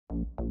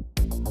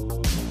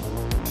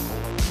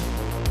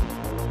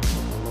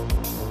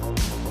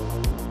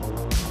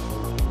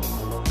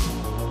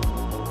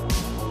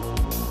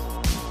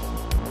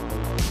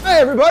Hi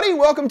everybody,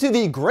 welcome to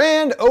the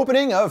grand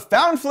opening of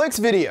FoundFlix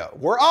video,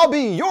 where I'll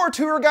be your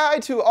tour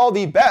guide to all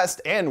the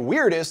best and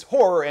weirdest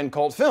horror and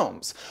cult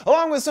films,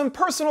 along with some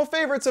personal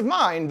favorites of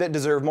mine that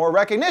deserve more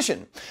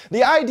recognition.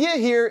 The idea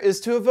here is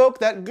to evoke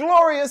that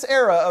glorious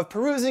era of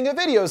perusing a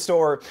video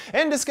store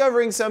and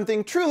discovering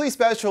something truly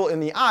special in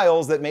the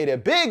aisles that made a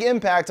big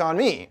impact on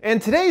me. And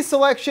today's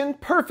selection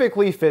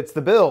perfectly fits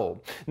the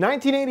bill.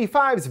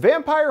 1985's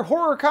vampire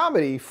horror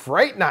comedy,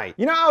 Fright Night.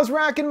 You know, I was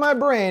racking my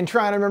brain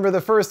trying to remember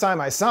the first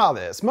time I saw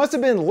this. Must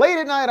have been late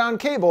at night on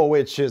cable,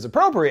 which is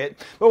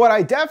appropriate, but what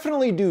I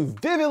definitely do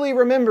vividly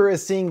remember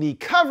is seeing the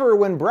cover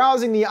when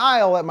browsing the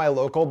aisle at my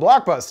local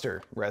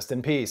Blockbuster. Rest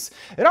in peace.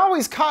 It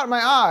always caught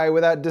my eye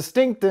with that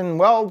distinct and,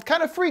 well,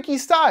 kind of freaky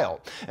style,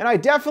 and I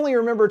definitely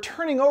remember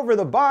turning over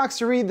the box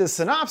to read the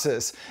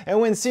synopsis, and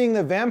when seeing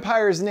the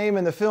vampire's name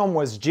in the film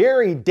was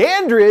Jerry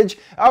Dandridge,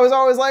 I was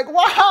always like,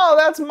 wow,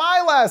 that's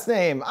my last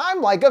name!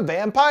 I'm like a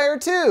vampire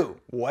too!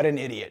 What an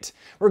idiot.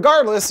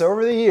 Regardless,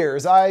 over the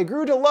years, I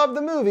grew to love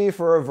the movie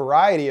for a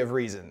variety of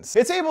reasons.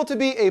 It's able to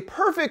be a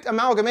perfect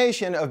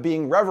amalgamation of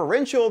being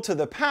reverential to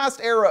the past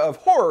era of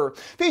horror,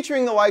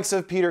 featuring the likes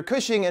of Peter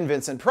Cushing and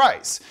Vincent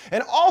Price,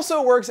 and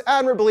also works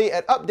admirably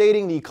at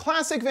updating the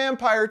classic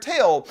vampire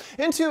tale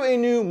into a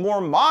new,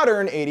 more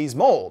modern 80s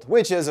mold,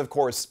 which is, of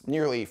course,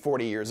 nearly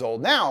 40 years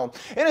old now,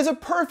 and is a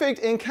perfect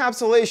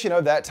encapsulation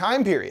of that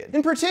time period.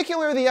 In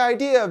particular, the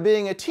idea of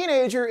being a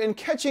teenager and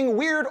catching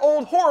weird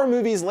old horror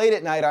movies late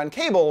at night on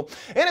cable,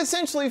 and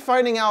essentially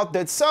finding out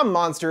that some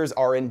monsters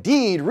are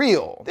indeed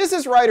real. This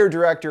is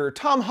writer-director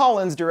Tom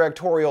Holland's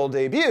directorial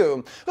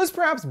debut, who's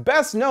perhaps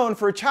best known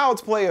for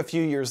Child's Play a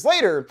few years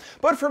later,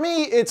 but for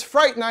me, it's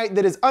Fright Night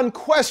that is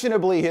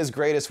unquestionably his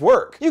greatest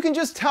work. You can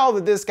just tell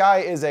that this guy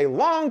is a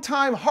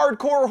long-time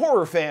hardcore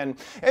horror fan,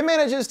 and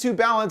manages to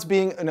balance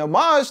being an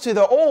homage to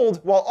the old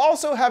while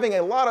also having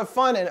a lot of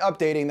fun in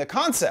updating the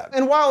concept.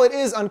 And while it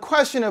is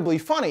unquestionably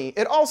funny,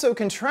 it also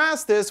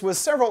contrasts this with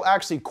several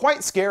actually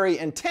quite scary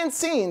and tense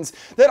scenes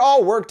that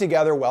all work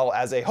together well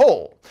as a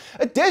whole.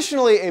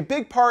 Additionally, a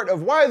big part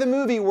of why the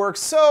movie works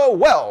so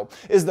well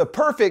is the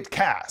perfect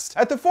cast.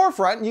 At the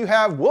forefront, you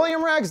have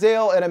William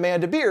Ragsdale and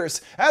Amanda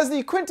Bierce as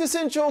the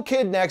quintessential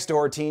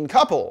kid-next-door teen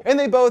couple, and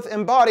they both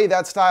embody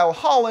that style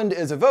Holland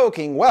is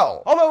evoking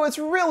well. Although it's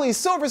really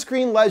silver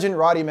screen legend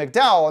Roddy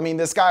McDowall. I mean,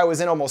 this guy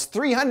was in almost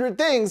 300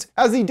 things,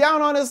 as the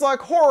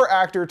down-on-his-luck horror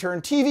actor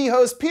turned TV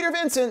host Peter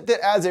Vincent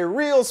that adds a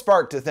real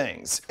spark to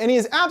things. And he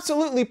is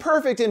absolutely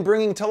perfect in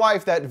bringing to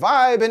life that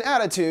vibe and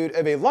attitude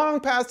of a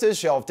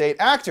long-past-his-shelf date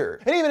actor,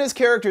 and even his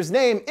character's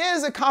name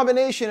is a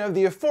combination of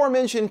the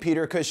aforementioned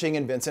Peter Cushing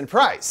and Vincent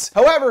Price.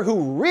 However,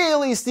 who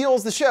really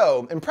steals the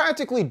show and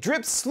practically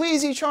drips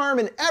sleazy charm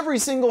in every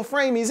single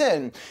frame he's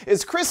in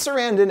is Chris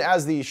Sarandon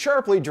as the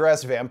sharply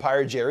dressed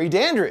vampire Jerry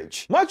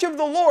Dandridge. Much of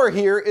the lore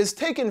here is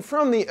taken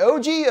from the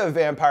OG of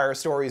vampire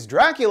stories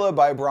Dracula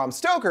by Bram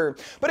Stoker,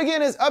 but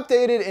again is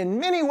updated in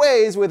many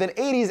ways with an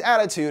 80s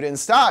attitude and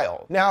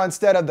style. Now,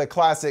 instead of the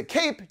classic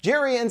cape,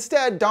 Jerry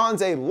instead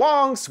dons a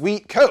long,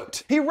 sweet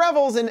coat. He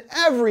revels in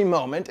every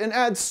moment and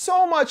adds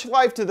so much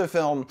life to the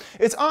film.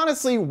 It's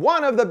honestly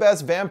one of the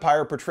best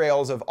vampire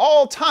portrayals of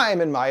all time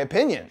in my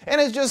opinion,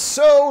 and it's just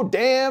so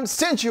damn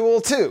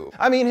sensual too.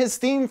 I mean, his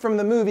theme from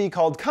the movie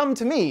called Come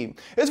to Me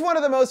is one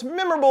of the most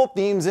memorable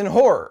themes in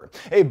horror,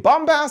 a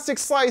bombastic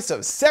slice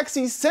of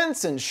sexy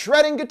synths and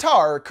shredding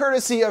guitar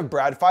courtesy of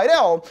Brad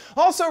Fiedel,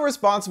 also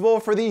responsible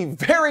for the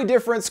very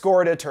different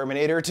score to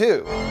Terminator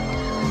 2.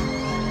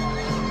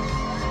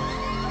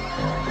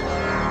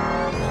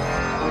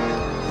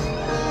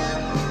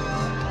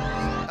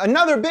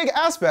 Another big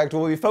aspect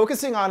we'll be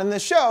focusing on in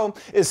this show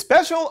is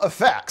special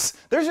effects.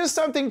 There's just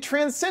something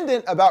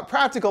transcendent about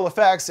practical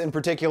effects, in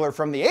particular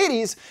from the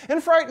 80s,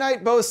 and Fright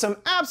Night boasts some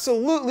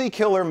absolutely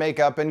killer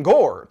makeup and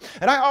gore.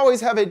 And I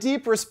always have a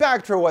deep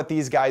respect for what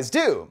these guys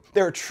do.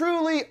 They're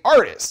truly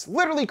artists,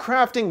 literally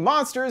crafting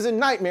monsters and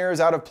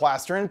nightmares out of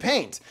plaster and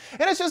paint.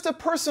 And it's just a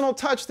personal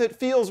touch that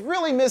feels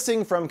really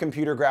missing from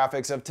computer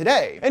graphics of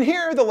today. And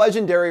here, the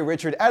legendary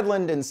Richard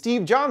Edlund and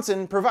Steve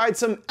Johnson provide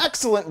some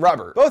excellent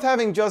rubber, both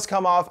having just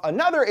come off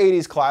another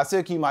 80s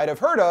classic you might have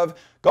heard of,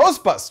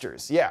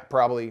 Ghostbusters. Yeah,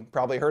 probably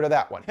heard of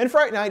that one. And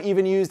Fright Night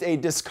even used a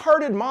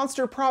discarded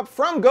monster prop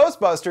from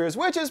Ghostbusters,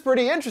 which is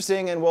pretty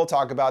interesting, and we'll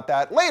talk about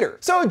that later.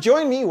 So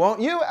join me,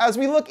 won't you, as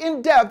we look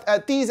in depth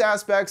at these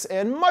aspects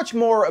and much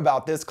more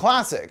about this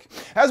classic,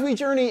 as we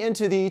journey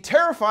into the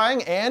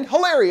terrifying and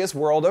hilarious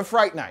world of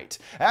Fright Night.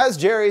 As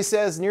Jerry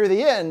says near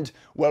the end,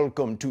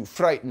 welcome to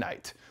Fright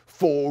Night.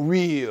 for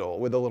real,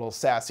 with a little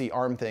sassy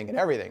arm thing and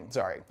everything.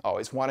 Sorry,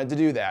 always wanted to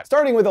do that.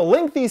 Starting with a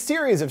lengthy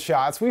series of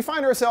shots, we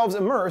find ourselves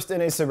immersed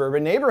in a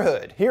suburban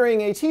neighborhood,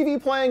 hearing a TV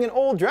playing an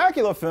old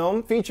Dracula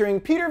film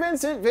featuring Peter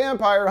Vincent,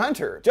 vampire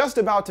hunter. Just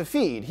about to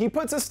feed, he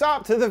puts a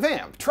stop to the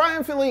vamp,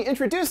 triumphantly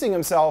introducing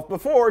himself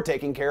before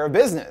taking care of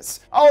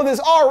business. All of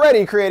this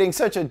already creating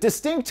such a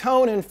distinct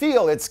tone and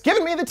feel, it's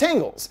giving me the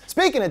tingles.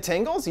 Speaking of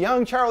tingles,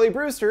 young Charlie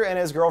Brewster and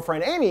his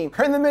girlfriend Amy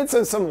are in the midst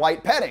of some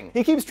light petting.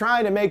 He keeps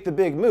trying to make the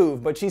big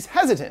move, but she's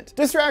hesitant,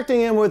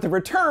 distracting him with the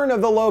return of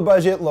the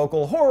low-budget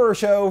local horror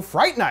show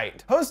Fright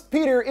Night. Host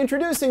Peter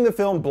introducing the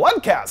film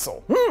Blood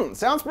Castle.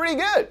 Sounds pretty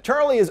good.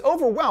 Charlie is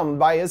overwhelmed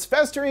by his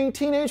festering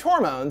teenage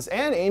hormones,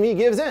 and Amy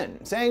gives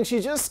in, saying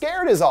she's just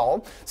scared is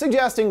all,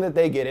 suggesting that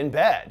they get in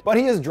bed. But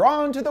he is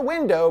drawn to the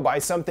window by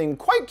something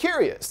quite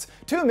curious.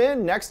 Two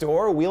men next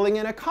door wheeling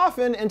in a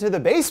coffin into the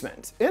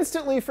basement,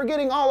 instantly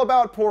forgetting all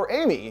about poor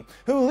Amy,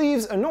 who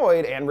leaves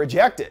annoyed and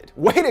rejected.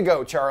 Way to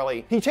go,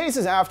 Charlie. He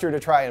chases after to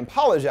try and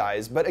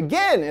apologize, but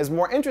again is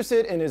more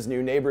interested in his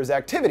new neighbor's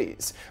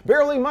activities,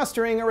 barely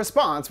mustering a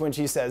response when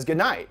she says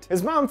goodnight.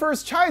 His mom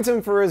first chides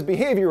him for his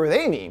behavior with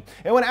Amy,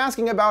 and when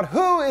asking about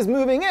who is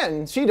moving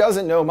in, she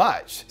doesn't know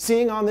much,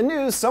 seeing on the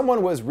news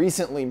someone was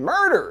recently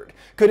murdered.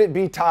 Could it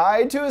be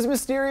tied to his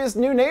mysterious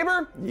new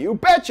neighbor? You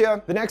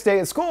betcha! The next day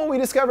at school, we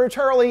discover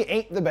Charlie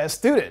ain't the best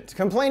student,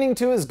 complaining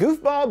to his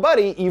goofball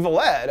buddy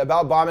Evil Ed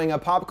about bombing a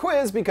pop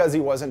quiz because he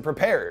wasn't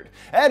prepared.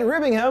 Ed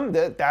ribbing him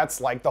that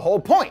that's like the whole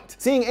point.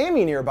 Seeing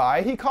Amy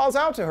nearby, he calls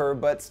out to her,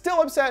 but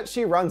still upset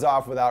she runs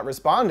off without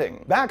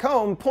responding. Back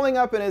home, pulling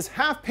up in his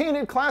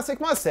half-painted classic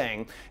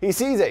Mustang, he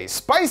sees a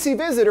spicy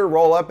visitor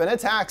roll up in a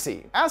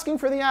taxi. Asking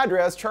for the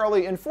address,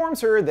 Charlie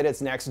informs her that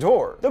it's next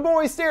door, the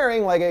boy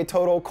staring like a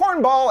total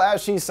cornball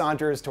as she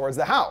saunters towards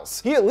the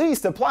house. He at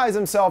least applies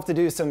himself to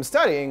do some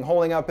studying,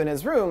 holding up in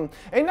his room,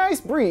 a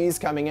nice breeze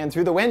coming in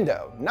through the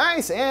window.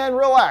 Nice and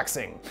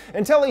relaxing.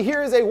 Until he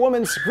hears a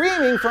woman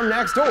screaming from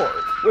next door,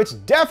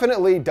 which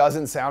definitely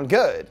doesn't sound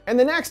good. And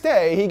the next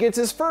day, he gets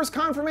his first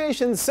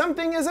confirmation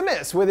something is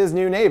amiss with his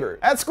new neighbor.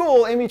 At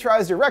school, Amy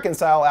tries to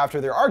reconcile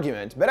after their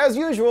argument, but as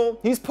usual,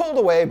 he's pulled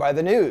away by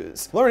the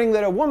news, learning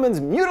that a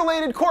woman's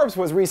mutilated corpse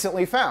was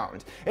recently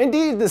found.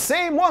 Indeed, the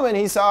same woman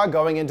he saw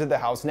going into the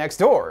house next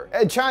door.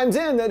 Ed chimes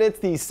in that it's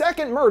the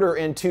second murder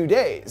in 2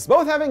 days,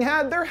 both having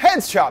had their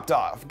heads chopped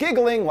off,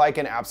 giggling like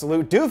an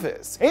absolute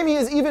doofus. Amy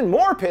is even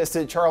more pissed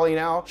at Charlie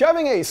now,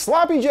 shoving a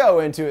sloppy Joe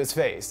into his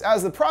face.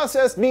 As the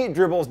processed meat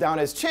dribbles down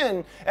his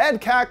chin,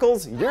 Ed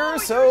cackles, "You're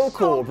so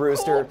cool,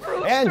 Brewster."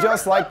 And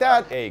just like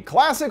that, a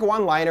classic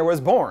one-liner was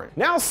born.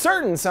 Now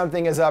certain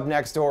something is up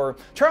next door,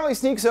 Charlie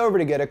sneaks over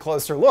to get a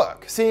closer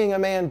look, seeing a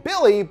man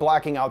Billy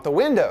blacking out the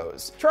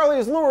windows. Charlie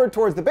is lured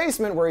towards the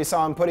basement where he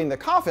saw him putting the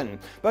coffin,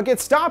 but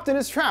gets stopped in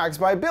his tracks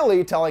by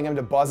Billy telling him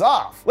to buzz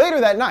off. Later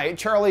that night,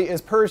 Charlie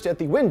is perched at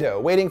the window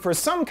waiting for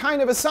some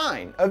kind of a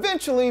sign,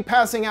 eventually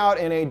passing out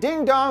in a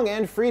ding-dong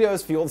and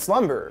Fritos-fueled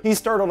slumber. He's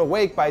startled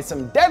awake by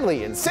some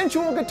deadly and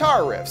sensual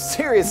guitar riffs.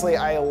 Seriously,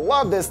 I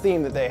love this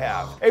theme that they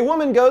have. A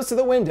woman goes to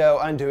the window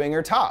undoing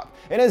her top,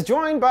 and is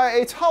joined by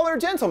a taller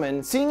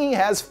gentleman, seeing he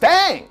has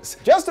fangs.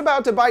 Just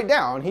about to bite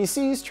down, he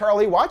sees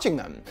Charlie watching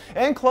them,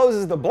 and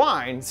closes the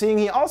blind, seeing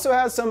he also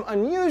has some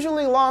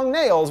unusually long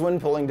nails when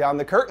pulling down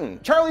the curtain.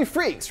 Charlie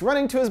freaks,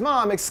 running to his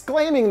mom,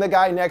 exclaiming the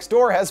guy next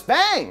door has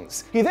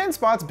fangs! He then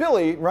spots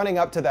Billy running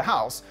up to the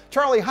house,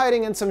 Charlie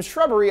hiding in some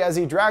shrubbery as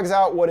he drags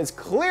out what is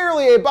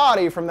clearly a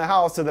body from the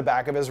house to the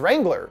back of his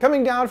Wrangler.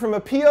 Coming down from a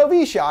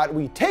POV shot,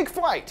 we take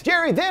flight,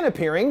 Jerry then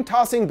appearing,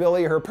 tossing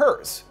Billy her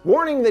purse,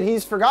 warning that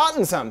he's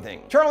forgotten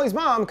something. Charlie's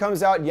mom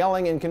comes out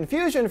yelling in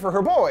confusion for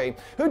her boy,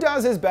 who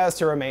does his best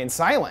to remain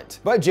silent.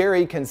 But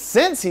Jerry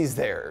consents he's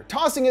there,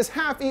 tossing his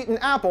half-eaten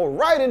apple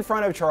right in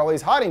front of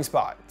Charlie's hiding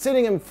spot,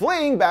 sending him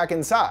fleeing back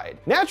inside.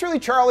 Naturally,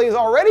 Charlie is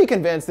already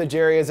convinced that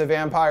Jerry is a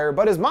vampire,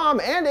 but his mom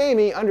and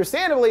Amy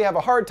understandably have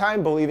a hard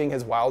time believing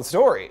his wild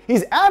story.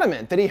 He's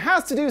adamant that he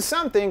has to do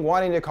something,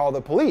 wanting to call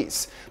the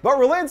police, but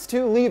relents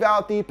to leave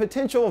out the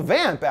potential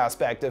vamp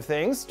aspect of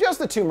things, just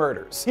the 2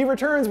 murders. He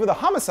returns with a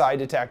homicide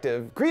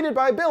detective, greeted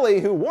by Billy,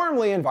 who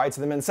warmly invites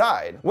them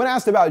inside. When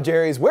asked about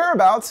Jerry's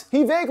whereabouts,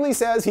 he vaguely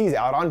says he's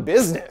out on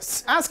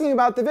business. Asking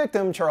about the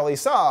victim Charlie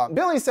saw,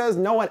 Billy says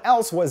no one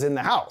else was in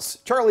the house,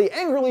 Charlie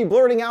angrily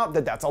blurting out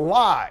that that's a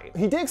lie.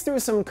 He digs through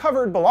some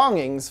covered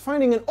belongings,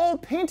 finding an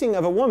old painting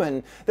of a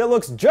woman that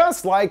looks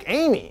just like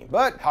Amy.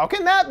 But how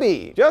can that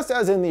be? Just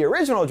as in the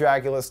original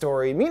Dracula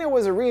story, Mina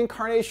was a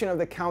reincarnation of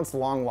the Count's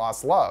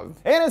long-lost love.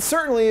 And it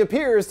certainly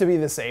appears to be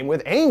the same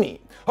with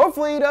Amy.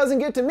 Hopefully he doesn't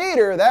get to meet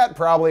her, that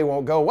probably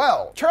won't go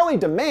well. Charlie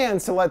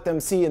demands to let them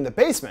see in the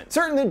basement,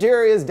 certain that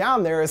Jerry is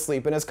down there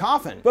asleep in his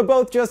coffin, but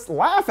both just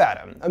laugh at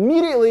him,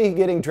 immediately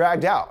getting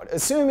dragged out,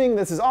 assuming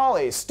this is all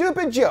a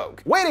stupid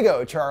joke. Way to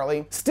go,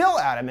 Charlie. Still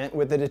adamant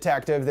with the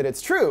detective that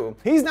it's true,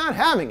 he's not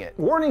having it,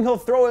 warning he'll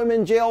throw him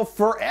in jail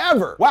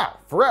forever. Wow,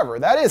 forever,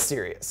 that is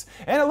serious.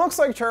 And it looks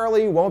like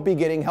Charlie won't be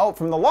getting help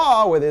from the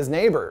law with his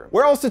neighbor.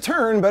 Where else to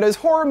turn but his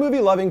horror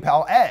movie loving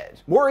pal Ed,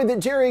 worried that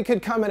Jerry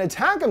could come and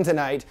attack him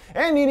tonight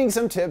and needing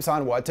some tips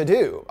on what to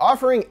do,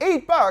 offering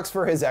 $8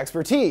 for his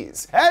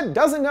expertise. Ed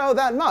doesn't know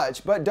that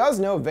much, but does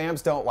know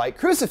vamps don't like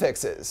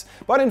crucifixes,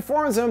 but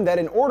informs him that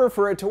in order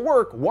for it to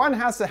work, one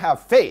has to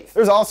have faith.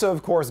 There's also,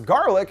 of course,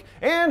 garlic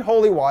and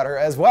holy water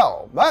as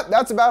well. But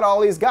that's about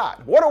all he's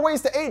got. What a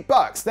waste of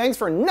 $8. Thanks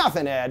for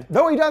nothing, Ed.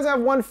 Though he does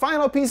have one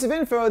final piece of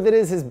info that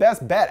is his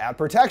best bet at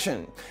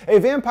protection. A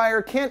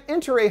vampire can't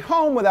enter a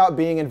home without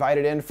being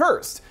invited in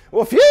first.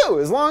 Well, phew!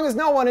 As long as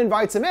no one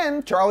invites him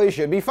in, Charlie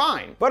should be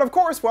fine. But of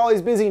course, while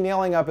he's busy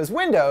nailing up his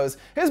windows,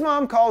 his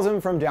mom calls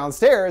him from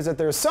downstairs that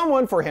there's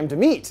someone for him to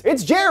meet.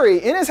 It's Jerry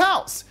in his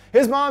house!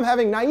 His mom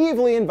having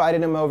naively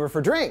invited him over for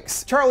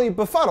drinks. Charlie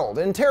befuddled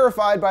and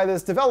terrified by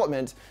this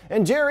development,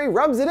 and Jerry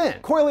rubs it in,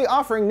 coyly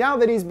offering now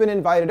that he's been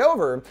invited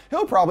over,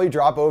 he'll probably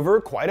drop over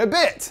quite a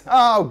bit.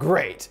 Oh,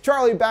 great.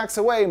 Charlie backs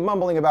away,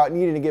 mumbling about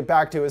needing to get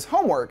back to his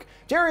homework,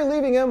 Jerry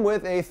leaving him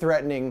with a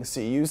threatening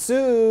 "see you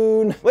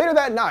soon." Later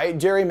that night,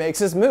 Jerry makes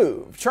his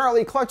move,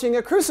 Charlie clutching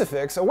a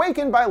crucifix,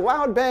 awakened by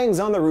loud bangs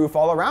on the roof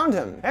all around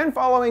him, and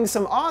following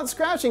some odd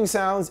scratching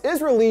sounds, is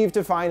relieved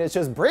to find it's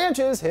just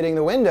branches hitting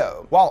the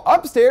window. While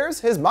upstairs,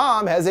 his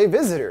mom has a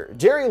visitor,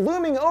 Jerry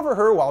looming over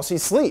her while she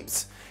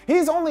sleeps.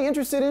 He's only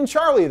interested in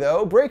Charlie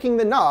though, breaking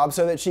the knob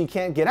so that she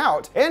can't get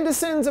out, and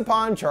descends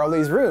upon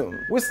Charlie's room,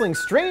 whistling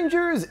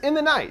 "Strangers in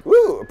the Night."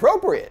 Ooh,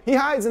 appropriate. He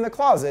hides in the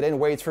closet and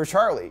waits for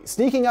Charlie,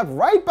 sneaking up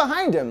right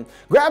behind him,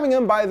 grabbing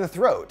him by the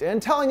throat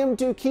and telling him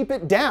to keep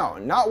it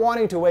down, not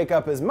wanting to wake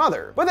up his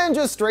mother, but then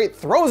just straight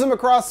throws him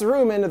across the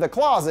room into the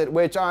closet,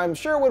 which I'm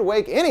sure would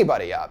wake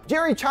anybody up.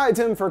 Jerry chides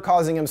him for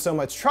causing him so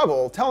much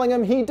trouble, telling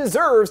him he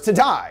deserves to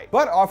die,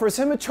 but offers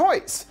him a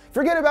choice.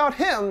 Forget about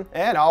him,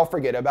 and I'll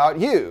forget about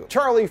you.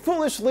 Charlie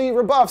foolishly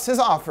rebuffs his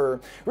offer,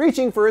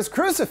 reaching for his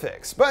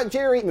crucifix, but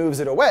Jerry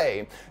moves it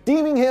away,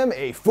 deeming him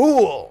a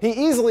fool. He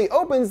easily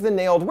opens the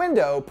nailed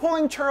window,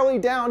 pulling Charlie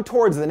down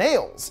towards the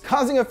nails,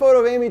 causing a photo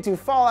of Amy to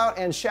fall out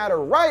and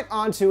shatter right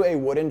onto a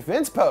wooden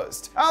fence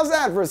post. How's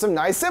that for some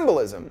nice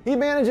symbolism? He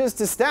manages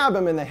to stab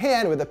him in the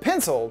hand with a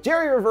pencil,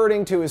 Jerry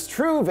reverting to his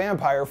true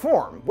vampire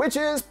form, which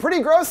is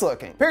pretty gross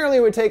looking. Apparently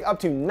it would take up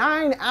to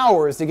 9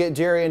 hours to get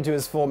Jerry into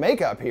his full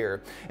makeup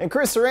here, and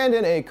Chris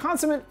Sarandon, a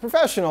consummate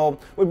professional,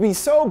 would be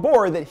so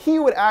bored that he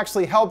would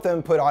actually help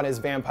them put on his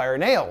vampire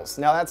nails.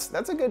 Now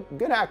that's a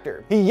good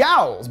actor. He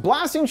yowls,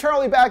 blasting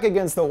Charlie back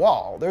against the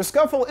wall, their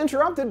scuffle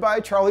interrupted by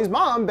Charlie's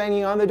mom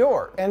banging on the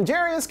door, and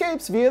Jerry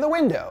escapes via the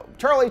window,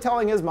 Charlie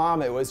telling his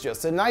mom it was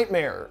just a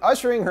nightmare,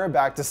 ushering her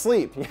back to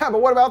sleep. Yeah,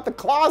 but what about the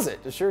closet?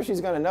 Sure,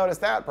 she's gonna notice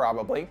that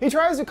probably. He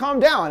tries to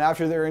calm down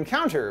after their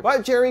encounter,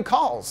 but Jerry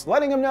calls,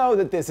 letting him know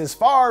that this is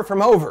far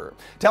from over,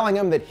 telling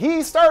him that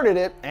he started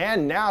it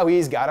and now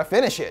he's gotta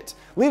finish it,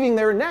 leaving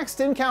their next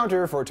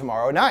encounter for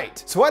tomorrow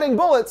night. Sweating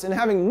bullets and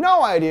having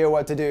no idea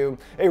what to do,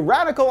 a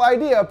radical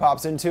idea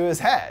pops into his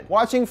head.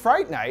 Watching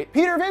Fright Night,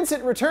 Peter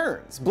Vincent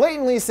returns,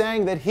 blatantly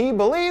saying that he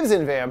believes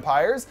in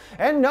vampires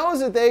and knows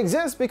that they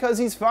exist because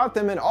he's fought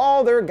them in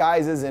all their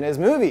guises in his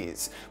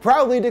movies,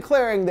 proudly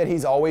declaring that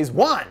he's always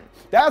won.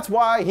 That's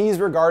why he's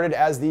regarded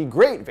as the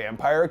great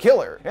vampire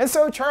killer. And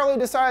so Charlie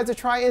decides to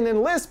try and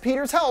enlist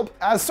Peter's help,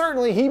 as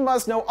certainly he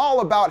must know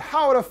all about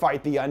how to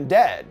fight the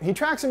undead. He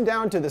tracks him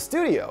down to the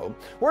studio,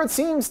 where it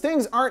seems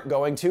things aren't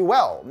going too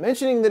well,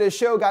 mentioning that his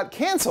show got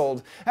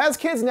cancelled, as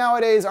kids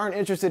nowadays aren't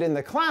interested in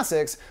the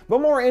classics,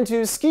 but more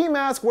into ski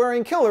mask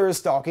wearing killers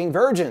stalking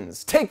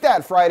virgins. Take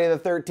that, Friday the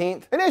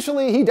 13th.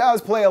 Initially, he does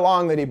play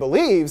along that he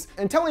believes,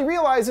 until he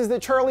realizes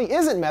that Charlie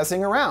isn't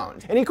messing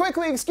around, and he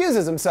quickly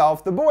excuses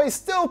himself, the boy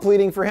still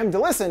pleading for him to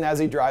listen as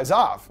he drives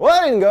off. Well,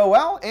 that didn't go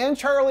well, and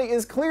Charlie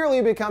is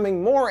clearly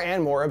becoming more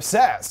and more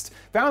obsessed,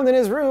 found in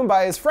his room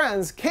by his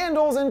friends,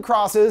 candles and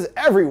crosses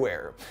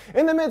everywhere,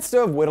 in the midst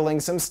of whittling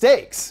some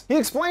steaks. He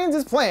explains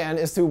his plan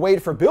is to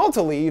wait for Bill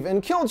to leave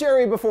and kill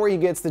Jerry before he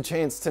gets the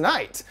chance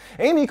tonight.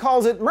 Amy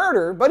calls it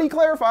murder, but he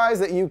clarifies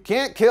that you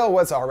can't kill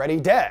what's already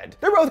dead.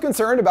 They're both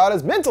concerned about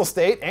his mental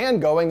state and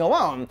going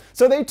alone,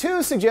 so they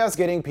too suggest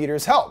getting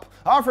Peter's help,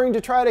 offering to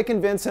try to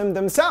convince him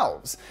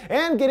themselves,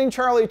 and getting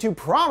Charlie to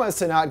promise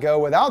to not go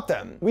without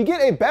them. We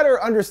get a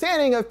better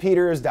understanding of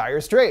Peter's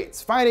dire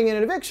straits, finding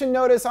an eviction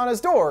notice on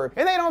his door,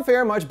 and they don't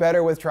fare much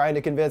better with trying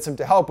to convince him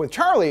to help with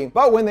Charlie,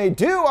 but when they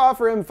do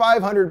offer him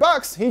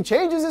 $500, he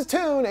changes his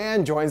tune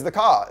and joins the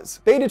cause.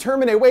 They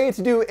determine a way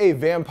to do a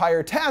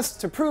vampire test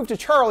to prove to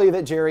Charlie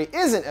that Jerry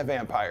isn't a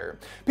vampire,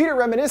 Peter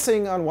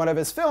reminiscing on one of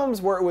his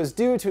films where it was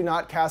due to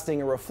not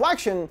casting a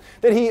reflection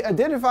that he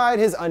identified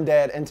his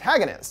undead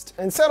antagonist,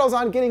 and settles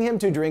on getting him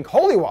to drink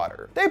holy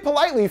water. They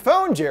politely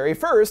phone Jerry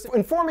first,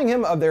 informing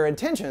him of their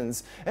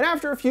intentions, and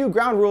after a few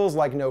ground rules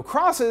like no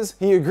crosses,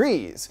 he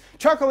agrees,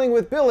 chuckling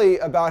with Billy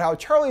about how now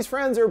Charlie's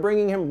friends are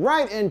bringing him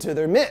right into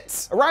their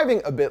midst.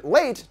 Arriving a bit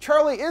late,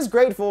 Charlie is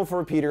grateful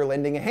for Peter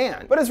lending a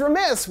hand, but is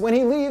remiss when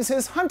he leaves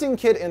his hunting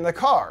kit in the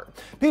car.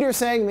 Peter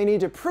saying they need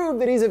to prove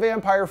that he's a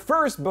vampire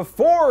first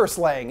before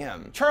slaying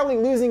him. Charlie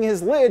losing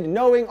his lid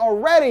knowing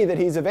already that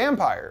he's a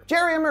vampire.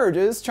 Jerry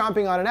emerges,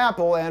 chomping on an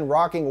apple and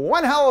rocking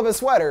one hell of a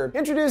sweater,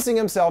 introducing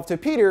himself to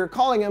Peter,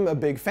 calling him a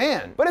big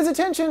fan. But his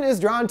attention is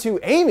drawn to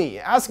Amy,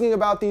 asking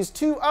about these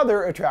two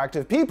other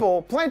attractive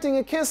people, planting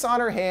a kiss on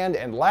her hand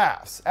and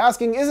laughs,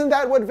 asking isn't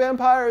that what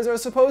vampires are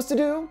supposed to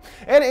do?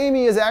 And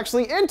Amy is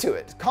actually into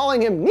it,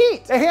 calling him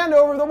neat. A hand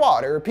over the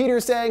water, Peter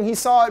saying he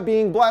saw it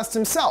being blessed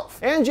himself,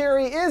 and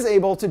Jerry is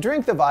able to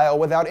drink the vial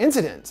without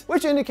incident,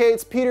 which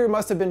indicates Peter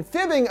must have been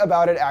fibbing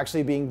about it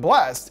actually being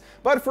blessed,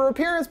 but for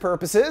appearance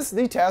purposes,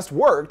 the test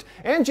worked,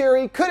 and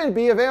Jerry couldn't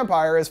be a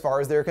vampire as far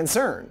as they're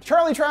concerned.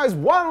 Charlie tries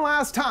one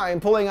last time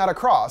pulling out a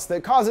cross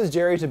that causes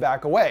Jerry to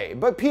back away,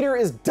 but Peter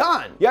is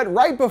done. Yet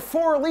right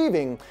before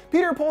leaving,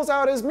 Peter pulls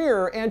out his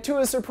mirror, and to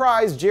his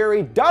surprise,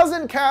 Jerry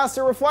doesn't cast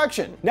a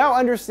reflection, now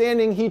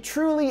understanding he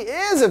truly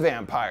is a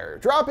vampire,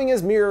 dropping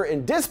his mirror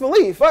in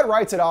disbelief, but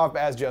writes it off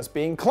as just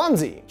being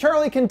clumsy.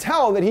 Charlie can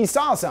tell that he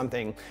saw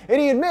something,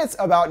 and he admits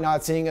about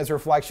not seeing his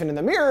reflection in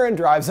the mirror and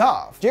drives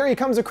off. Jerry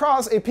comes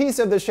across a piece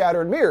of the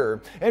shattered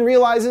mirror and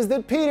realizes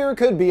that Peter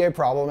could be a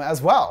problem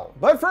as well,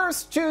 but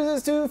first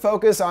chooses to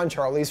focus on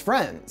Charlie's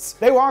friends.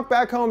 They walk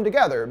back home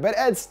together, but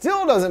Ed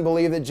still doesn't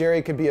believe that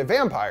Jerry could be a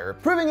vampire,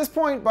 proving his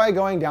point by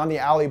going down the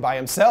alley by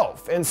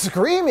himself and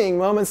screaming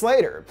moments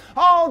later.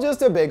 All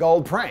just a big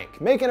old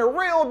prank, making a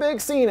real big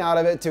scene out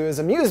of it to his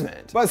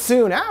amusement. But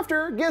soon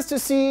after, gets to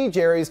see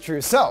Jerry's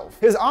true self,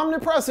 his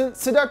omnipresent,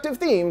 seductive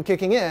theme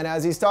kicking in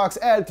as he stalks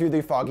Ed through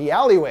the foggy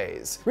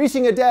alleyways.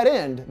 Reaching a dead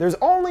end, there's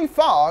only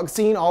fog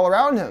seen all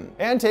around him,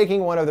 and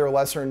taking one of their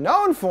lesser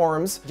known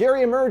forms,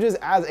 Jerry emerges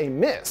as a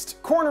mist,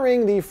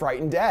 cornering the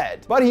frightened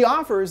Ed. But he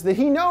offers that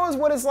he knows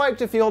what it's like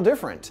to feel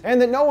different,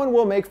 and that no one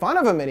will make fun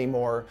of him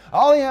anymore.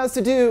 All he has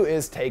to do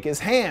is take his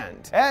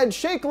hand. Ed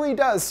shakily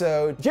does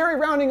so, Jerry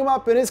rounding him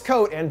up in his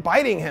coat and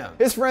biting him.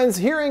 His friends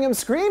hearing him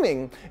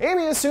screaming,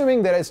 Amy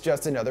assuming that it's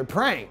just another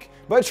prank.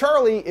 But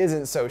Charlie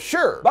isn't so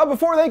sure. But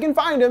before they can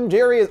find him,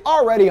 Jerry is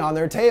already on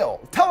their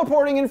tail,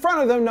 teleporting in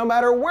front of them no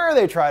matter where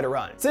they try to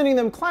run, sending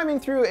them climbing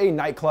through a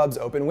nightclub's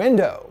open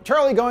window.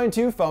 Charlie going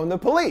to phone the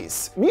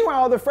police.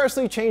 Meanwhile, the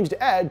freshly changed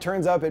Ed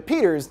turns up at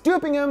Peter's,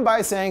 duping him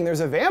by saying there's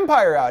a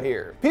vampire out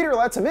here. Peter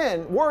lets him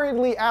in,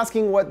 worriedly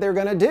asking what they're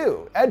gonna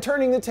do. Ed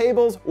turning the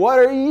tables, what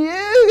are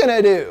you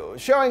gonna do?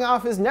 Showing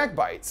off his neck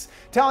bites,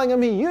 telling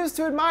him he used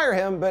to admire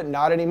him, but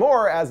not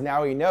anymore as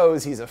now he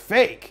knows he's a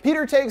fake.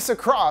 Peter takes a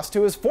cross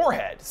to his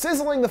forehead,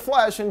 sizzling the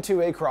flesh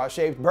into a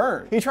cross-shaped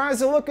burn. He tries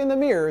to look in the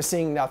mirror,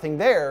 seeing nothing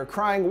there,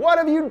 crying, "What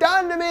have you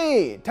done to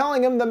me?"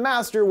 telling him the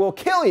master will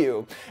kill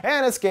you,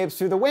 and escapes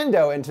through the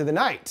window into the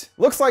night.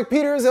 Looks like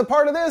Peter is a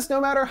part of this no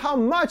matter how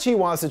much he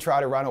wants to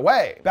try to run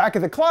away. Back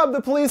at the club,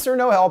 the police are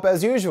no help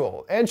as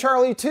usual, and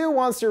Charlie too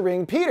wants to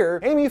ring Peter,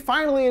 Amy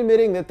finally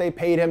admitting that they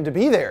paid him to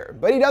be there,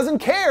 but he doesn't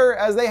care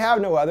as they have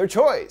no other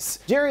choice.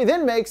 Jerry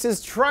then makes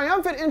his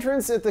triumphant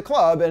entrance at the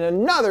club in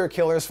another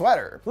killer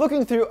sweater,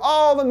 looking through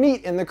all the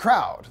meat in the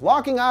crowd,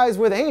 locking eyes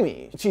with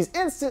Amy. She's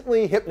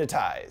instantly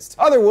hypnotized.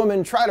 Other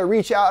women try to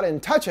reach out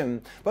and touch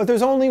him, but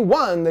there's only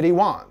one that he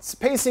wants,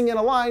 pacing in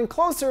a line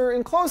closer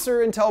and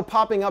closer until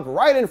popping up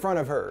right in front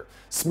of her,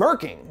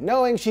 smirking,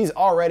 knowing she's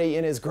already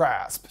in his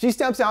grasp. She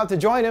steps out to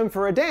join him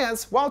for a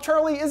dance, while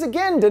Charlie is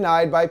again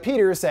denied by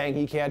Peter, saying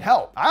he can't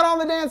help. Out on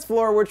the dance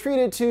floor, we're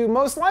treated to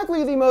most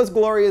likely the most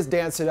glorious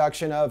dance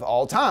seduction of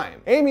all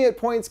time. Amy at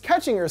points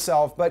catching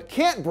herself, but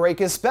can't break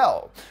his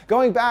spell,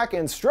 going back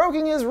and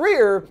stroking his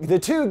rear, the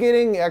two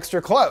getting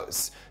extra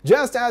close.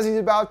 Just as he's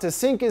about to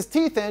sink his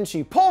teeth in,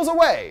 she pulls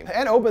away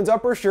and opens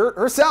up her shirt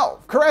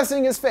herself,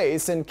 caressing his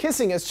face and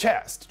kissing his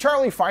chest.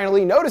 Charlie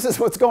finally notices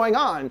what's going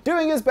on,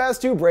 doing his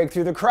best to break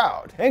through the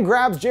crowd, and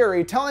grabs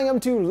Jerry, telling him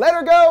to let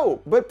her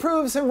go, but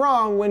proves him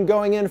wrong when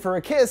going in for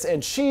a kiss,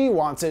 and she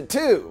wants it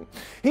too.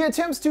 He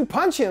attempts to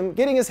punch him,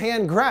 getting his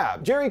hand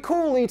grabbed, Jerry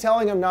coolly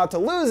telling him not to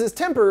lose his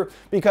temper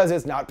because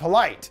it's not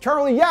polite.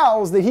 Charlie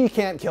yowls that he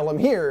can't kill him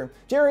here,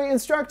 Jerry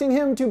instructing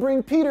him to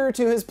bring Peter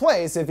to his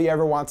place if he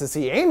ever wants to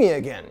see Amy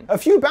again. A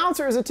few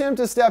bouncers attempt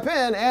to step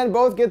in and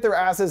both get their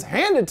asses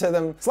handed to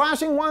them,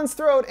 slashing one's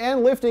throat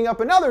and lifting up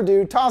another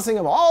dude, tossing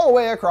him all the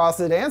way across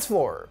the dance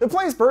floor. The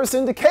place bursts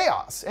into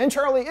chaos, and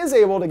Charlie is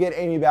able to get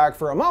Amy back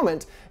for a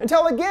moment,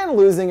 until again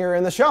losing her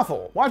in the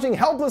shuffle, watching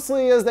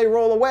helplessly as they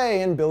roll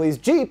away in Billy's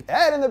Jeep,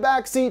 Ed in the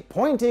back seat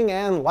pointing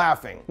and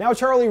laughing. Now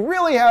Charlie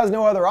really has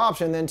no other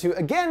option than to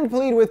again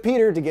plead with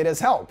Peter to get his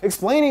help,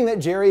 explaining that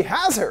Jerry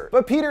has her,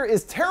 but Peter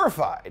is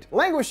terrified,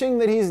 languishing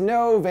that he's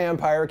no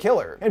vampire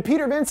killer, and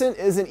Peter Vincent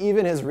isn't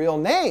even his real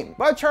name.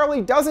 But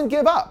Charlie doesn't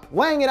give up,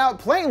 laying it out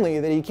plainly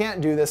that he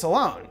can't do this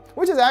alone.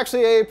 which is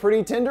actually a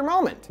pretty tender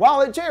moment.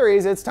 While at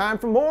Jerry's, it's time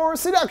for more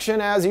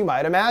seduction, as you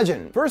might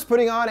imagine. First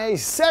putting on a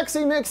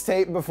sexy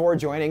mixtape before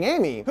joining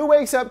Amy, who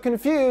wakes up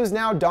confused,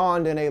 now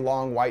donned in a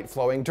long white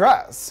flowing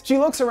dress. She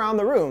looks around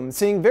the room,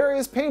 seeing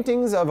various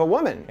paintings of a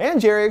woman,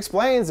 and Jerry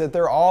explains that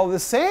they're all the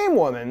same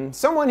woman,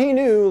 someone he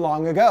knew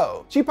long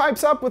ago. She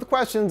pipes up with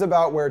questions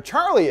about where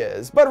Charlie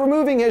is, but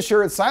removing his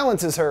shirt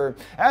silences her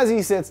as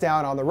he sits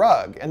down on the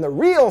rug, and the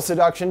real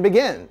seduction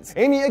begins.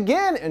 Amy,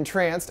 again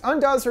entranced,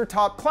 undoes her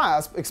top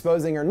clasp,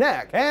 exposing her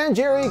neck, and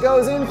Jerry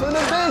goes in for the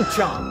big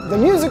chomp, the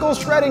musical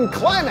shredding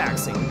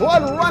climaxing,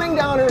 blood running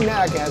down her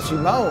neck as she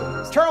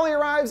moans. Charlie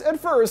arrives at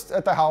first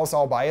at the house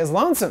all by his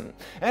lonesome,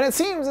 and it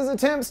seems his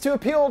attempts to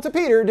appeal to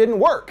Peter didn't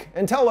work,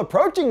 until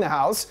approaching the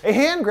house, a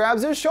hand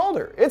grabs his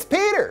shoulder. It's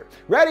Peter,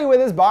 ready with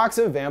his box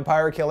of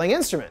vampire-killing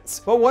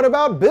instruments. But what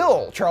about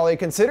Bill? Charlie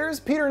considers,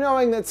 Peter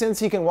knowing that since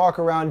he can walk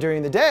around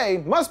during the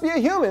day, must be a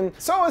human,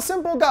 so a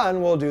simple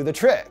gun will do the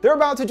trick. They're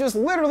about to just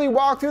literally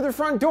walk through the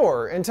front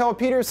door until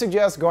Peter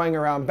suggests going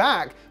around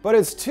back, but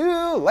it's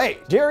too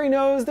late. Jerry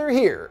knows they're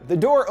here, the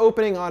door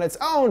opening on its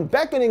own,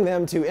 beckoning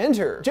them to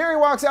enter. Jerry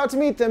walks out to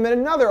meet them in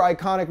another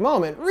iconic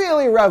moment,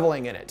 really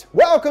reveling in it.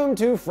 Welcome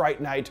to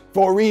Fright Night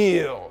for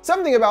real.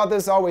 Something about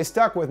this always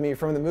stuck with me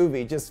from the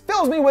movie, just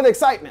fills me with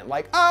excitement,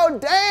 like, oh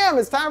damn,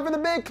 it's time for the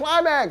big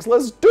climax,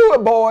 let's do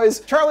it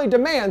boys. Charlie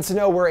demands to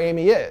know where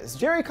Amy is,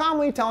 Jerry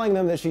calmly telling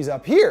them that she's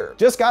up here.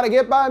 Just gotta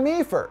get by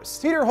me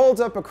first. Peter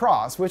holds up a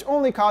cross, which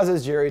only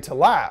causes Jerry to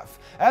laugh.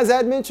 As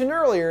Ed mentioned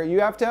earlier, you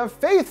have to have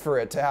faith for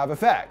it to have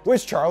effect,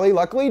 which Charlie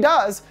luckily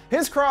does,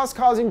 his cross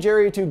causing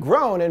Jerry to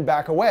groan and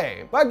back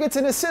away, but gets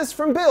an assist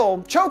from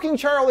Bill, choking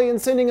Charlie and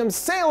sending him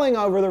sailing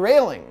over the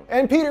railing.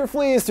 And Peter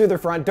flees through the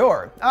front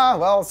door. Ah,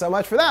 well, so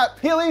much for that.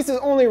 He at least is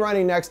only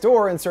running next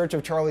door in search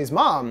of Charlie's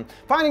mom,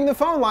 finding the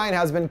phone line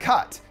has been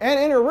cut, and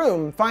in her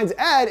room finds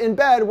Ed in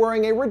bed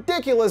wearing a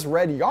ridiculous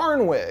red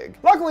yarn wig.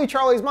 Luckily,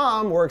 Charlie's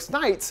mom works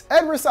nights,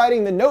 Ed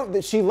reciting the note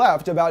that she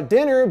left about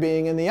dinner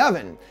being in the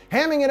oven,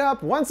 hamming it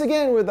up once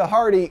again with the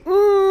hearty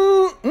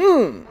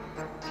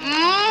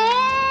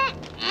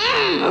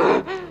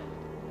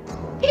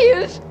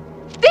His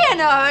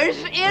dinner's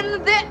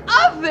in the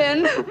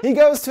oven! He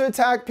goes to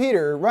attack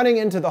Peter, running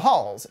into the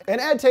halls, and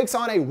Ed takes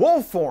on a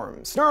wolf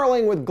form,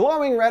 snarling with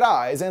glowing red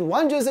eyes, and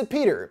lunges at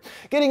Peter,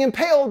 getting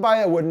impaled by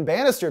a wooden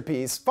banister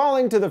piece,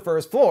 falling to the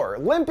first floor,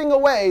 limping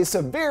away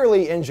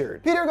severely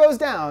injured. Peter goes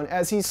down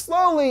as he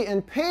slowly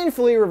and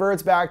painfully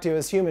reverts back to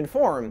his human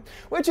form,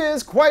 which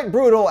is quite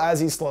brutal as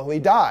he slowly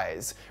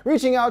dies,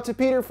 reaching out to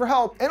Peter for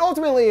help, and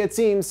ultimately it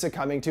seems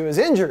succumbing to his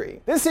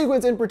injury. This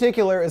sequence in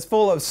particular is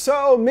full of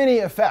so many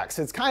effects,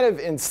 it's kind of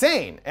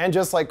insane. And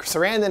just like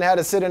Sarandon had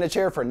to sit in a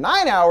chair for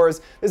 9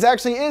 hours, this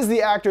actually is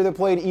the actor that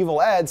played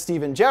Evil Ed,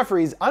 Stephen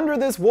Jeffries, under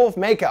this wolf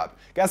makeup.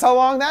 Guess how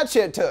long that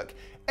shit took?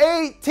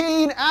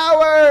 18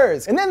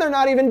 hours! And then they're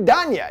not even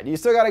done yet. You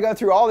still gotta go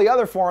through all the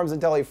other forms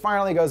until he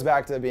finally goes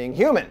back to being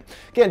human.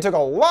 Again, took a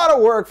lot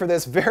of work for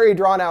this very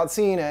drawn out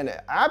scene, and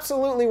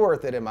absolutely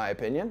worth it in my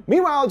opinion.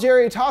 Meanwhile,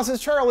 Jerry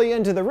tosses Charlie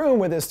into the room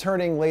with his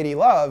turning lady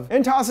love,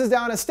 and tosses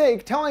down a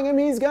steak, telling him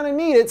he's gonna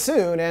need it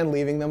soon, and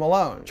leaving them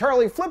alone.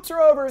 Charlie flips her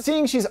over,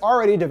 seeing she's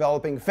already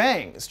developing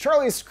fangs.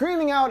 Charlie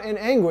screaming out in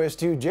anguish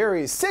to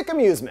Jerry's sick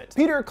amusement.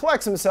 Peter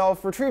collects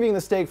himself, retrieving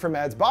the steak from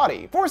Ed's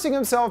body, forcing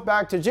himself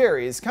back to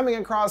Jerry's, coming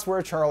across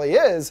where Charlie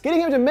is, getting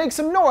him to make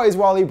some noise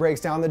while he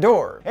breaks down the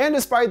door. And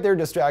despite their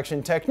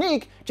distraction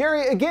technique,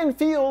 Jerry again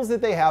feels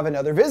that they have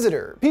another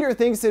visitor. Peter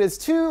thinks that it's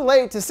too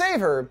late to save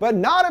her, but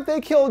not if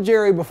they kill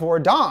Jerry before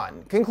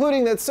dawn,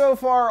 concluding that so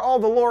far all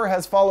the lore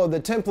has followed the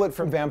template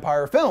from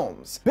vampire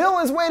films. Bill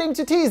is waiting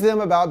to tease them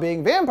about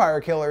being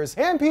vampire killers,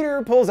 and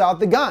Peter pulls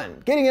out the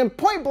gun, getting him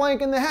point blank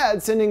in the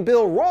head, sending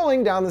Bill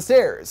rolling down the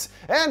stairs.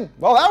 And,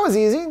 well, that was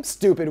easy,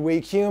 stupid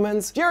weak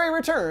humans. Jerry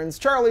returns,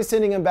 Charlie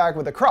sending him back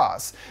with a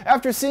cross,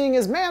 after seeing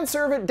his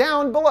manservant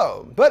down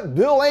below. But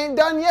Bill ain't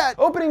done yet,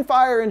 opening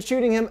fire and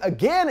shooting him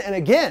again and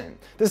again,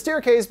 the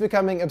staircase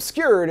becoming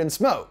obscured in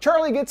smoke.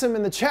 Charlie gets him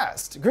in the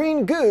chest,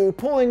 green goo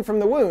pulling from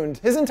the wound,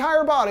 his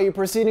entire body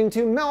proceeding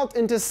to melt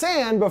into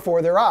sand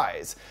before their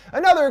eyes.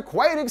 Another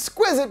quite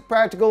exquisite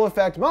practical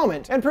effect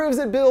moment, and proves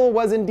that Bill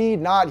was indeed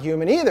not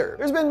human either.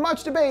 There's been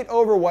much debate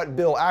over what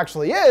Bill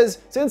actually is,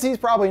 since he's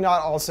probably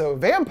not also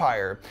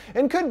vampire,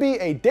 and could be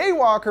a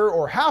daywalker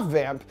or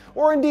half-vamp,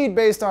 or indeed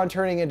based on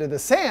turning into the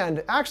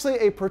sand, actually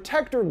a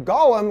protector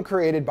golem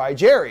created by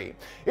Jerry.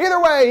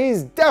 Either way,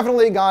 he's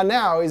definitely gone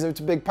now. He's a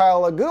big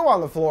pile of goo on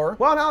the floor.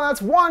 Well, now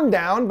that's one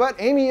down, but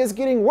Amy is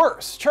getting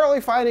worse, Charlie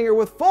finding her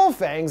with full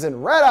fangs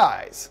and red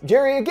eyes.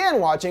 Jerry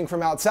again watching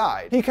from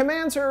outside. He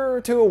commands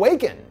her to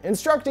awaken,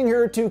 instructing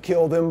her to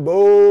kill them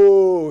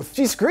both.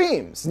 She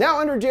screams, now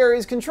under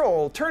Jerry's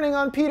control, turning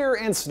on Peter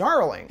and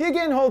snarling. He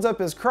again holds up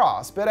his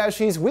cross, but as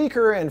she's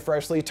weaker and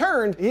freshly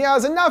turned, he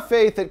has enough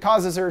faith that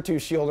causes her to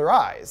shield her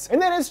eyes.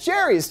 And then it's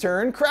Jerry's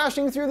turn, cracking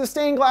crashing through the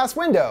stained glass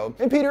window,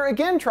 and Peter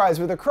again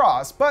tries with a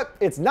cross, but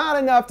it's not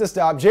enough to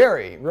stop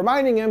Jerry,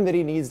 reminding him that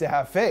he needs to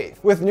have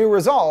faith. With new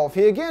resolve,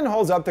 he again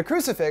holds up the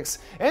crucifix,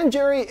 and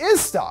Jerry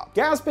is stopped,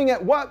 gasping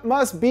at what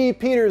must be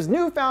Peter's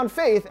newfound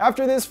faith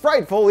after this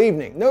frightful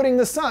evening, noting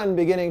the sun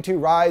beginning to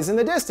rise in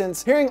the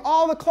distance, hearing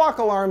all the clock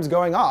alarms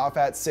going off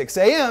at 6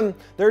 a.m.,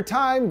 their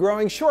time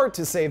growing short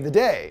to save the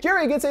day.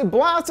 Jerry gets a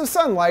blast of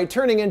sunlight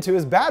turning into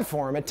his bat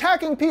form,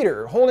 attacking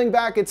Peter, holding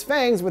back its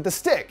fangs with the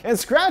stick, and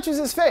scratches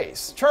his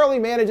face. Charlie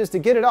manages to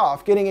get it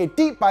off, getting a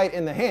deep bite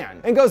in the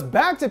hand, and goes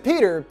back to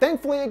Peter,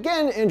 thankfully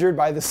again injured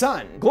by the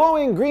sun.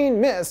 Glowing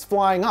green mist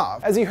flying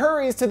off as he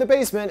hurries to the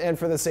basement and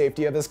for the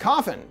safety of his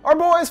coffin. Our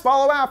boys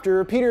follow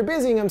after, Peter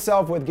busying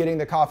himself with getting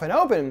the coffin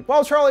open,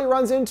 while Charlie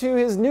runs into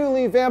his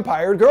newly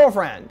vampired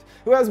girlfriend,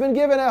 who has been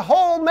given a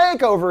whole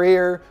makeover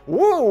here.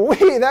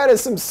 Woo-wee, that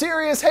is some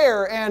serious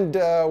hair and,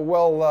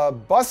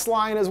 bust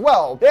line as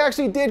well. They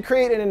actually did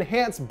create an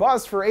enhanced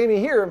bust for Amy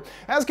here,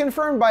 as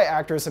confirmed by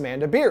actress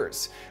Amanda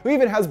Beers, who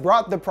even has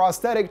brought the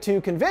prosthetic to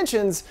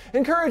conventions,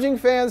 encouraging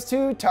fans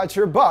to touch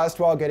her bust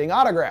while getting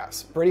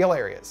autographs. Pretty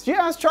hilarious. She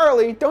asks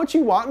Charlie, "Don't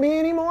you want me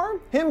anymore?"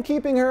 Him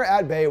keeping her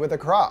at bay with a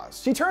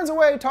cross. She turns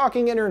away,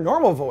 talking in her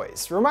normal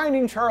voice,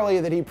 reminding Charlie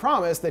that he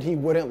promised that he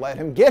wouldn't let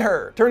him get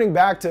her. Turning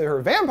back to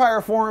her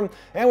vampire form,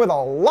 and with a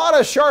lot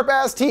of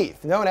sharp-ass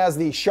teeth, known as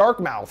the shark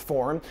mouth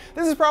form,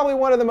 this is probably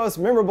one of the most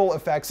memorable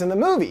effects in the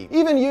movie,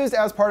 even used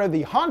as part of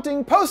the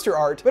haunting poster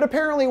art, but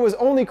apparently was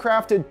only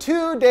crafted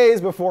 2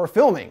 days before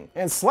filming,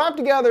 and slapped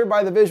together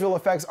by the visual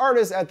effects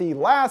artist at the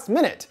last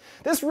minute.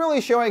 This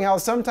really showing how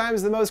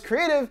sometimes the most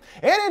creative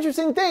and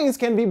interesting things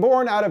can be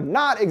born out of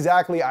not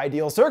exactly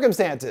ideal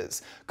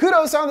circumstances.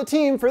 Kudos on the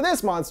team for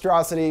this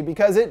monstrosity,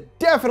 because it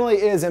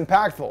definitely is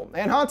impactful,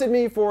 and haunted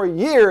me for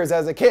years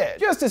as a kid.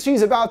 Just as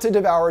she's about to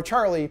devour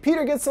Charlie,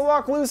 Peter gets the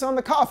lock loose on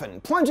the coffin,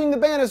 plunging the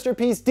banister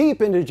piece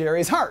deep into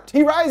Jerry's heart.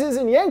 He rises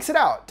and yanks it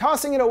out,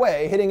 tossing it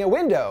away, hitting a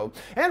window,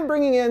 and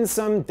bringing in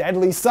some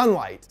deadly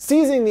sunlight.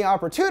 Seizing the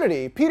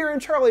opportunity, Peter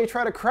and Charlie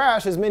try to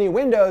crash as many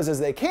windows as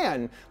they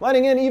can,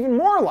 letting in even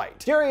more light.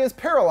 Jerry is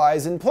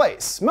paralyzed in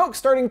place, smoke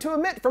starting to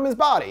emit from his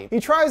body. He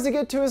tries to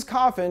get to his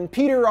coffin,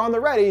 Peter on the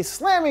ready,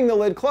 slamming the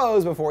lid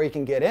closed before he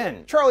can get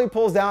in. Charlie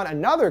pulls down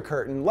another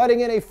curtain, letting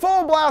in a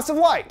full blast of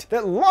light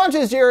that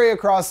launches Jerry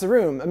across the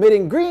room,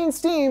 emitting green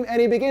steam, and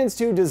he begins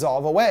to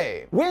dissolve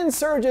away. Wind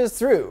surges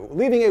through,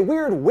 leaving a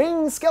weird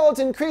winged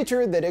skeleton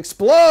creature that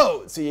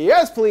explodes.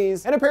 Yes,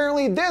 please. And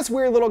apparently this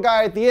weird little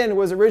guy at the end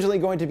was originally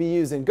going to be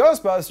used in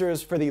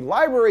Ghostbusters for the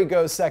library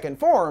ghost second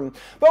form,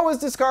 but was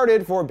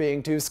discarded for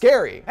being too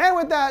scary. And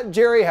with that,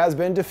 Jerry has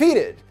been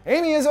defeated.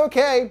 Amy is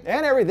okay,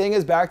 and everything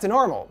is back to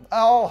normal,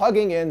 all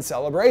hugging in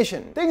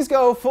celebration. Things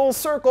go full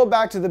circle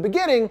back to the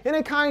beginning in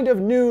a kind of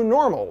new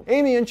normal.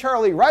 Amy and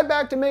Charlie right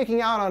back to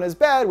making out on his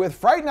bed with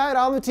Fright Night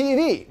on the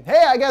TV.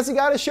 Hey, I guess he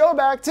got his show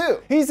back too.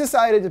 He's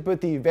decided to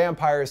put the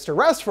vampires to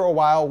rest for a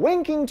while,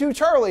 winking to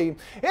Charlie,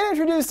 and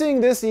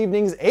introducing this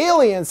evening's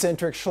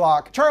alien-centric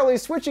schlock. Charlie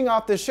switching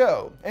off the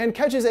show, and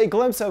catches a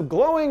glimpse of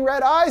glowing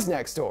red eyes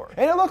next door.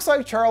 And it looks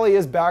like Charlie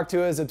is back to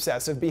his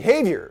obsessive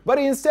behavior, but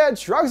he instead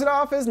shrugs it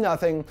off as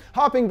nothing,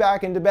 hopping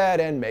back into bed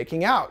and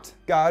making out.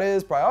 Got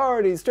his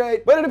priorities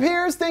straight. But it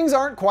appears things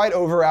aren't quite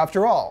over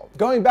after all.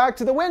 Going back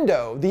to the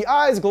window, the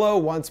eyes glow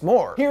once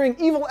more, hearing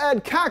Evil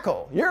Ed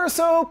cackle, "You're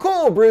so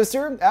cool,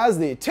 Brewster," as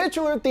the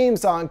titular theme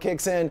song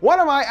kicks in,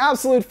 one of my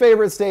absolute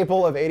favorite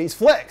staple of 80s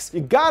flicks.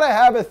 You gotta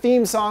have a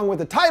theme song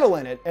with a title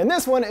in it, and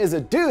this one is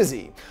a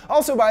doozy.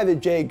 Also by the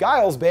Jay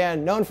Giles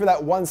Band, known for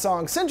that one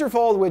song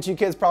Centerfold, which you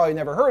kids probably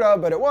never heard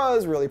of, but it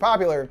was really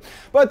popular.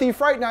 But the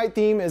Fright Night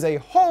theme is a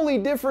wholly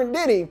different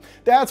ditty,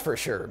 that's for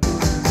sure.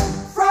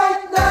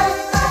 Fright Night,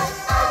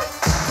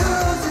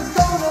 who's it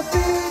gonna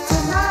be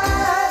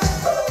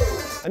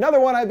tonight? Another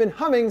one I've been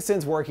humming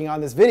since working on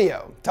this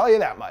video, tell you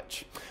that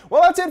much.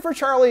 Well, that's it for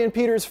Charlie and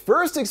Peter's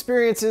first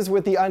experiences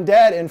with the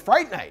undead in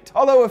Fright Night.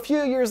 Although a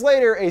few years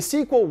later, a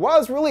sequel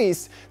was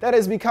released that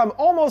has become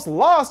almost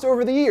lost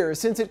over the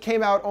years, since it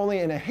came out only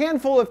in a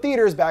handful of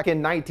theaters back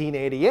in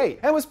 1988,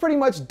 and was pretty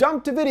much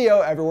dumped to video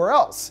everywhere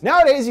else.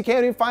 Nowadays, you can't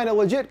even find a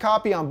legit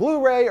copy on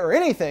Blu-ray or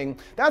anything.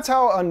 That's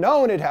how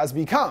unknown it has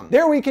become.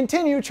 There we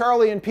continue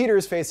Charlie and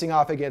Peter's facing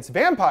off against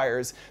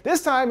vampires.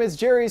 This time it's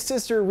Jerry's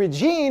sister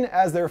Regine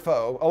as their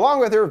foe, along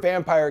with her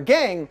vampire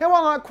gang, and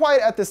while not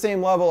quite at the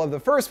same level of the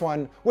first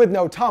one, with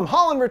no Tom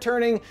Holland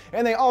returning,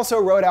 and they also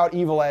wrote out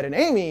Evil Ed and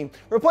Amy,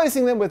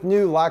 replacing them with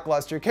new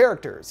lackluster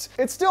characters.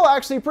 It's still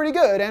actually pretty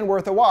good and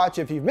worth a watch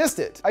if you've missed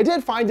it. I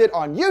did find it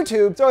on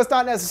YouTube, so it's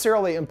not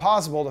necessarily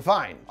impossible to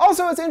find.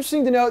 Also, it's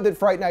interesting to note that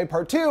Fright Night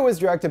Part 2 was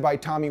directed by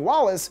Tommy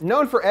Wallace,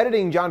 known for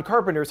editing John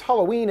Carpenter's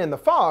Halloween and The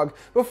Fog,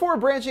 before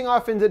branching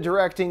off into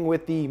directing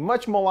with the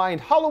much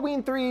maligned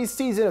Halloween 3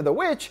 Season of the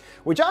Witch,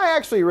 which I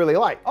actually really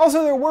like.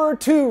 Also, there were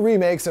two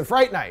remakes of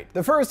Fright Night,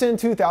 the first in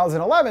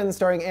 2011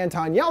 starring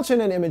Anton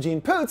Yelchin and Imogen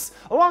Poots,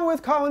 along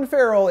with Colin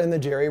Farrell in the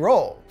Jerry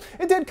role.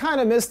 It did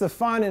kind of miss the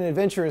fun and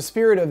adventurous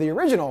spirit of the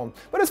original,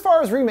 but as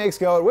far as remakes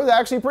go, it was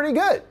actually pretty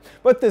good.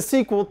 But the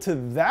sequel to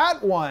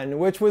that one,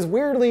 which was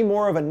weirdly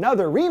more of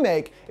another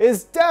remake,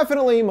 is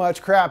definitely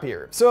much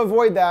crappier, so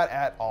avoid that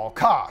at all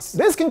costs.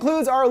 This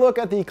concludes our look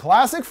at the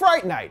classic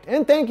Fright Night,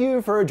 and thank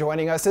you for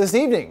joining us this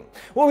evening.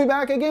 We'll be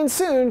back again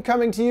soon,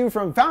 coming to you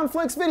from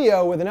FoundFlix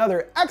Video with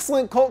another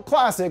excellent cult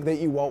classic that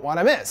you won't want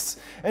to miss.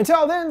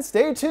 Until then,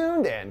 stay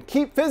tuned and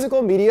keep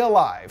physical media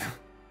alive.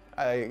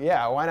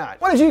 Yeah, why not?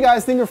 What did you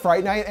guys think of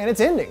Fright Night and its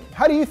ending?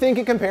 How do you think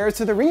it compares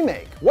to the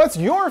remake? What's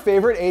your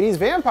favorite 80s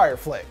vampire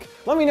flick?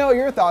 Let me know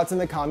your thoughts in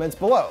the comments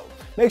below.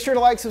 Make sure to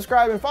like,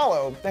 subscribe, and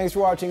follow. Thanks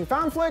for watching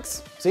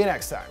FoundFlix. See you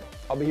next time.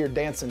 I'll be here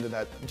dancing to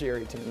that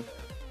Jerry tune.